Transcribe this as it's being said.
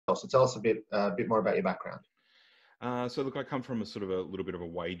So tell us a bit more about your background. So look, I come from a sort of a little bit of a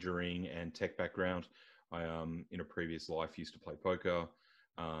wagering and tech background. I, in a previous life, used to play poker,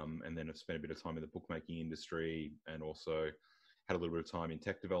 and then I've spent a bit of time in the bookmaking industry, and also had a little bit of time in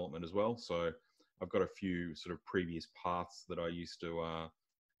tech development as well. So I've got a few sort of previous paths that I used to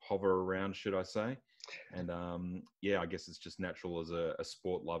hover around, should I say? And yeah, I guess it's just natural as a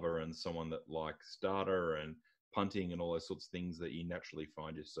sport lover and someone that likes data and punting and all those sorts of things that you naturally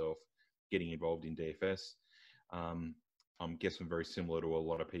find yourself getting involved in DFS. Um, I'm guessing very similar to a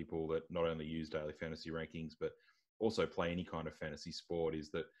lot of people that not only use daily fantasy rankings, but also play any kind of fantasy sport, is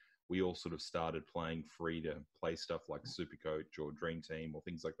that we all sort of started playing free to play stuff like Supercoach or Dream Team or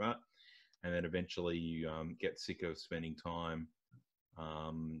things like that. And then eventually you get sick of spending time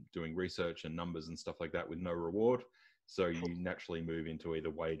doing research and numbers and stuff like that with no reward. So you naturally move into either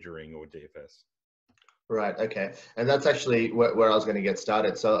wagering or DFS. Right. Okay. And that's actually where I was going to get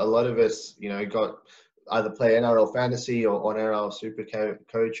started. So a lot of us, got either play NRL fantasy or NRL Super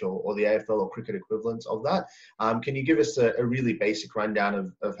Coach or the AFL or cricket equivalents of that. Can you give us a really basic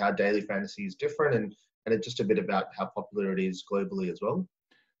rundown of how daily fantasy is different and just a bit about how popular it is globally as well?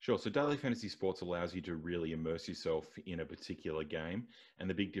 Sure. So daily fantasy sports allows you to really immerse yourself in a particular game. And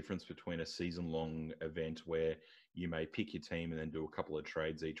the big difference between a season long event where you may pick your team and then do a couple of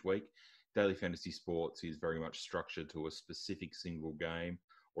trades each week, daily fantasy sports is very much structured to a specific single game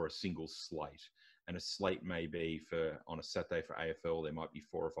or a single slate. And a slate may be on a Saturday for AFL, there might be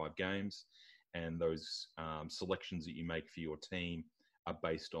 4 or 5 games. And those selections that you make for your team are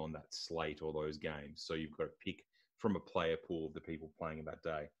based on that slate or those games. So you've got to pick from a player pool of the people playing that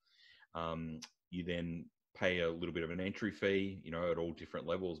day. You then pay a little bit of an entry fee, at all different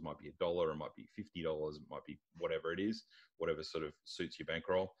levels. It might be $1, it might be $50, it might be whatever it is, whatever sort of suits your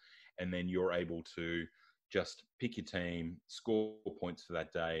bankroll. And then you're able to just pick your team, score points for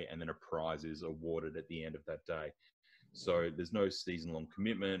that day, and then a prize is awarded at the end of that day. So there's no season-long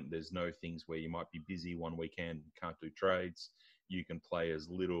commitment. There's no things where you might be busy one weekend, can't do trades. You can play as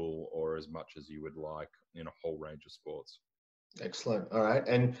little or as much as you would like in a whole range of sports. Excellent. All right.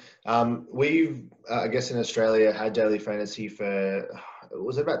 And we've, I guess in Australia, had daily fantasy for,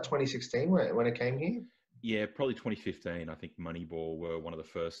 was it about 2016 when it came here? Yeah, probably 2015. I think Moneyball were one of the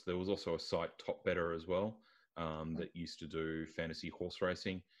first. There was also a site, Top Better, as well, that used to do fantasy horse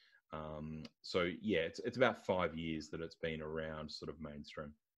racing. So yeah, it's about 5 years that it's been around, sort of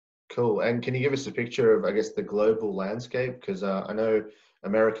mainstream. Cool. And can you give us a picture of, I guess, the global landscape? Because I know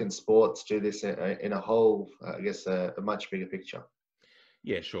American sports do this in a whole, I guess, a much bigger picture.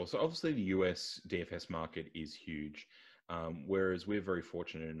 Yeah, sure. So obviously the US DFS market is huge, whereas we're very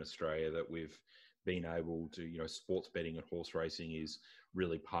fortunate in Australia that we've been able to, sports betting and horse racing is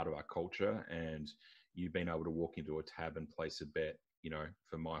really part of our culture, and you've been able to walk into a tab and place a bet,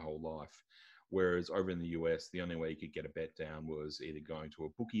 for my whole life. Whereas over in the US, the only way you could get a bet down was either going to a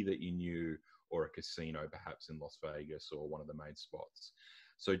bookie that you knew or a casino, perhaps in Las Vegas or one of the main spots.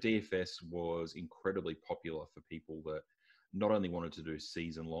 So DFS was incredibly popular for people that not only wanted to do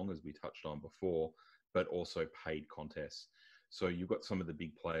season long, as we touched on before, but also paid contests. So you've got some of the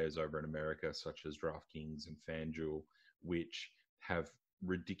big players over in America, such as DraftKings and FanDuel, which have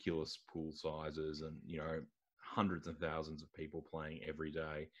ridiculous pool sizes and, hundreds and thousands of people playing every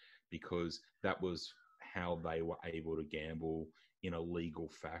day, because that was how they were able to gamble in a legal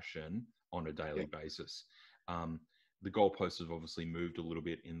fashion on a daily basis. The goalposts have obviously moved a little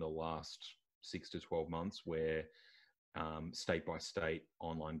bit in the last 6 to 12 months, where state by state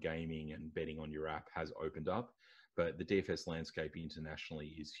online gaming and betting on your app has opened up, but the DFS landscape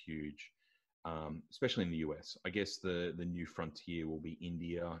internationally is huge, especially in the US. I guess the new frontier will be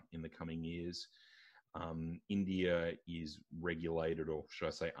India in the coming years. India is regulated, or should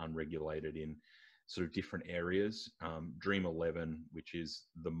I say unregulated, in sort of different areas. Dream 11, which is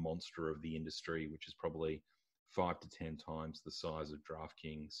the monster of the industry, which is probably 5 to 10 times the size of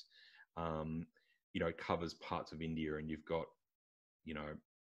DraftKings, covers parts of India, and you've got,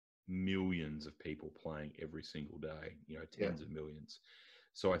 millions of people playing every single day, tens of millions.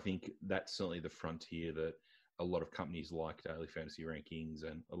 So I think that's certainly the frontier that a lot of companies like Daily Fantasy Rankings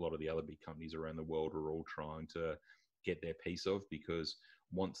and a lot of the other big companies around the world are all trying to get their piece of, because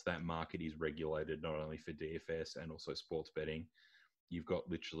once that market is regulated, not only for DFS and also sports betting, you've got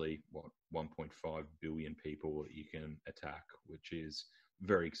literally 1.5 billion people that you can attack, which is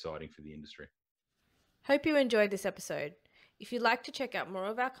very exciting for the industry. Hope you enjoyed this episode. If you'd like to check out more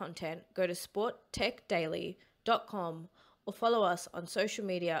of our content, go to sporttechdaily.com or follow us on social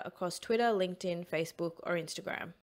media across Twitter, LinkedIn, Facebook, or Instagram.